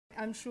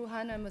I'm Shu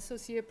Han. I'm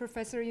Associate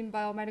Professor in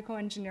Biomedical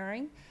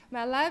Engineering.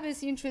 My lab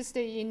is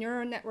interested in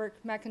neural network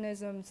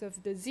mechanisms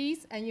of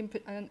disease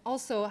and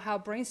also how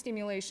brain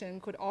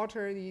stimulation could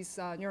alter these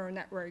neural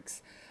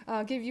networks.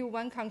 I'll give you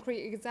one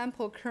concrete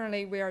example.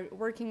 Currently, we are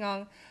working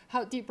on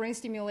how deep brain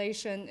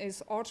stimulation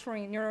is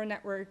altering neural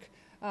network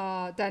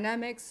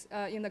dynamics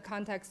in the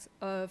context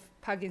of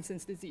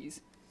Parkinson's disease.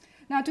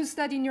 Now, to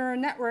study neural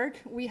network,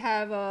 we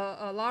have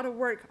a lot of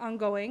work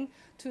ongoing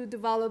to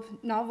develop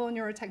novel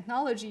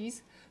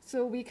neurotechnologies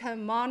so we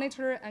can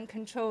monitor and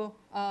control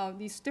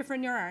these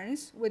different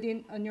neurons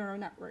within a neural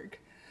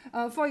network.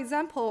 For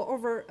example,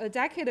 over a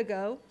decade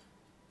ago,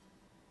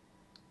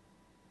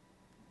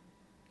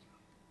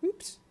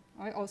 oops,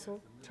 I also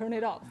turn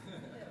it off.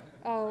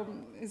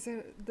 Is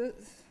it this?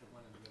 The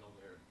one in the middle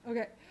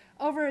there. Okay.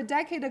 Over a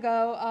decade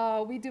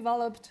ago, we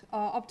developed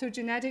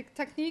optogenetic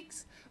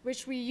techniques,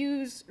 which we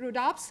use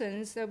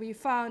rhodopsins that we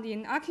found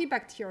in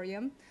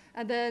Archaebacterium.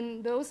 And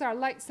then those are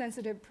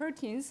light-sensitive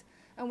proteins,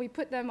 and we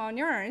put them on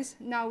neurons.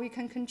 Now we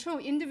can control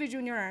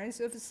individual neurons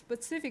of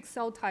specific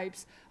cell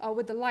types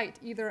with the light,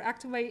 either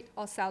activate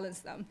or silence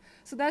them.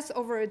 So that's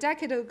over a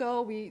decade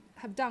ago. We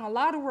have done a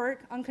lot of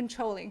work on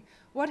controlling.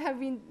 What have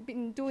we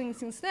been doing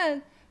since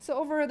then? So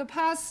over the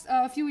past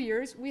few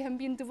years, we have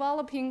been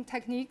developing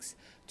techniques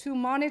to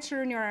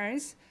monitor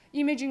neurons,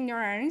 imaging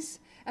neurons,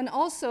 and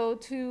also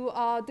to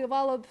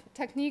develop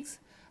techniques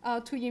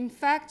to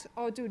infect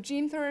or do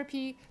gene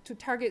therapy to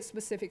target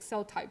specific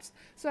cell types.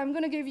 So I'm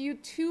going to give you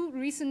two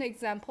recent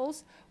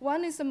examples.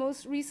 One is the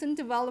most recent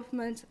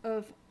development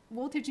of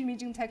voltage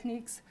imaging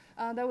techniques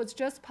that was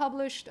just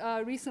published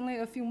recently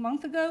a few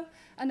months ago.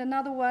 And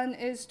another one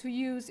is to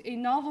use a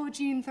novel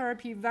gene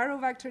therapy viral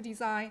vector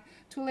design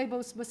to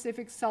label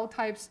specific cell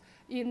types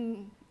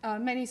in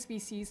many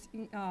species.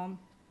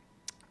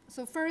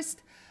 So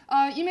first,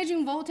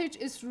 imaging voltage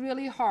is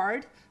really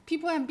hard.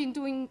 People have been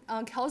doing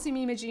calcium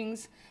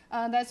imagings.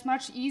 That's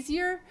much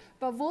easier.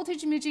 But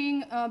voltage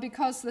imaging,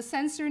 because the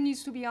sensor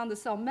needs to be on the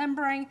cell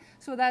membrane,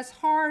 so that's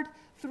hard.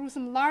 Through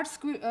some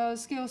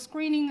large-scale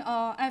screening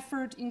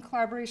effort in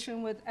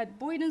collaboration with Ed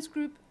Boyden's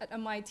group at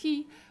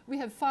MIT, we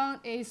have found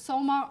a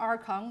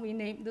SOMA-Archon. We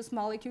named this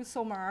molecule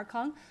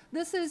SOMA-Archon.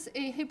 This is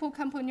a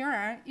hippocampal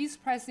neuron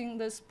expressing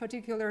this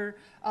particular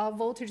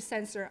voltage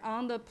sensor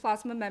on the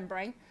plasma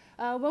membrane.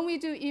 When we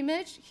do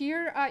image,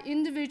 here are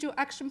individual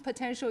action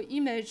potential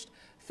imaged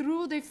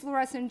through the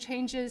fluorescent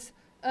changes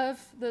of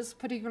this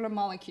particular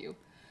molecule.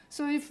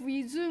 So if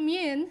we zoom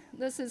in,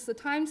 this is the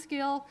time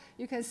scale.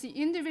 You can see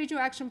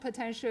individual action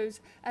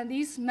potentials, and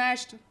these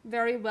matched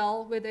very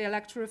well with the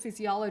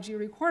electrophysiology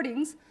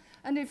recordings.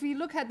 And if we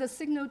look at the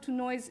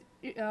signal-to-noise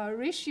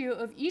ratio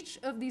of each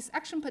of these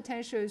action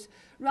potentials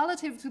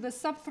relative to the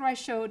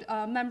subthreshold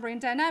membrane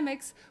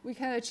dynamics, we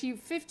can achieve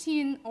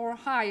 15 or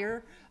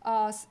higher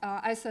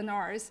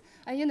SNRs.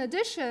 And in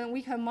addition,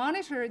 we can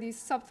monitor these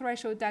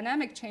subthreshold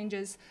dynamic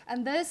changes,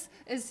 and this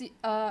is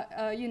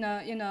in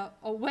a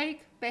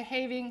awake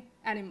behaving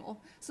animal.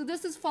 So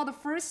this is for the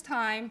first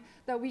time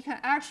that we can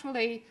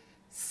actually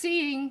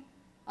see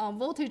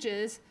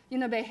voltages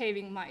in a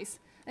behaving mice.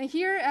 And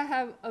here I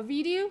have a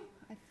video.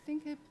 I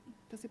think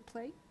does it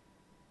play?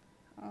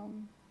 Oh,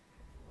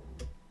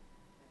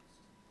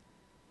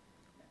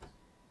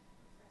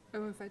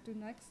 if I do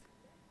next.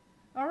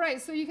 All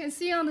right, so you can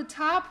see on the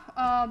top,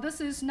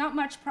 this is not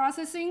much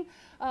processing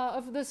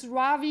of this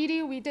raw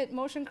video. We did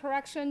motion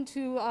correction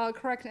to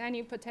correct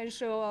any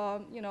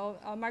potential,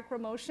 micro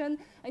motion.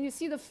 And you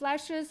see the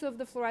flashes of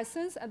the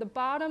fluorescence at the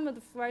bottom of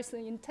the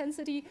fluorescent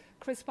intensity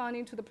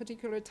corresponding to the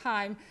particular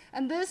time.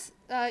 And this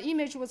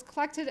image was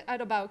collected at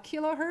about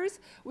kilohertz.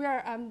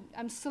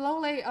 I'm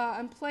slowly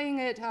playing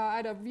it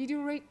at a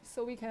video rate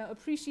so we can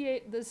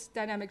appreciate this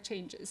dynamic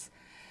changes.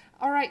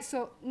 All right,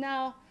 so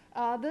now,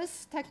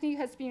 this technique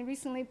has been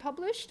recently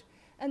published.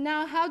 And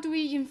now how do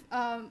we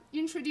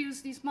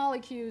introduce these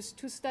molecules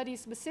to study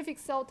specific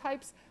cell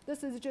types?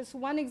 This is just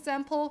one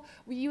example.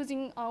 We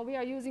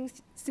are using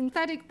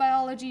synthetic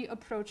biology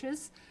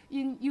approaches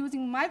in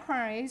using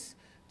microarrays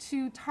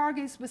to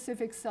target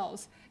specific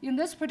cells. In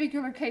this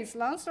particular case,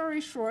 long story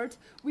short,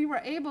 we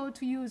were able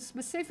to use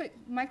specific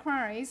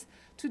microarrays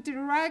to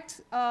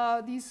direct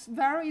these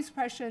viral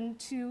expression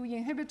to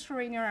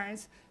inhibitory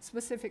neurons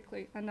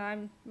specifically.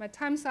 And my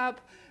time's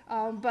up,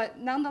 but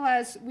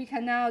nonetheless, we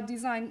can now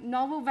design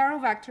novel viral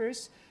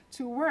vectors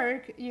to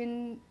work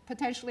in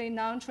potentially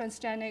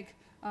non-transgenic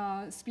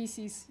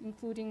species,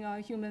 including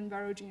human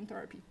viral gene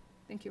therapy.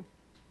 Thank you.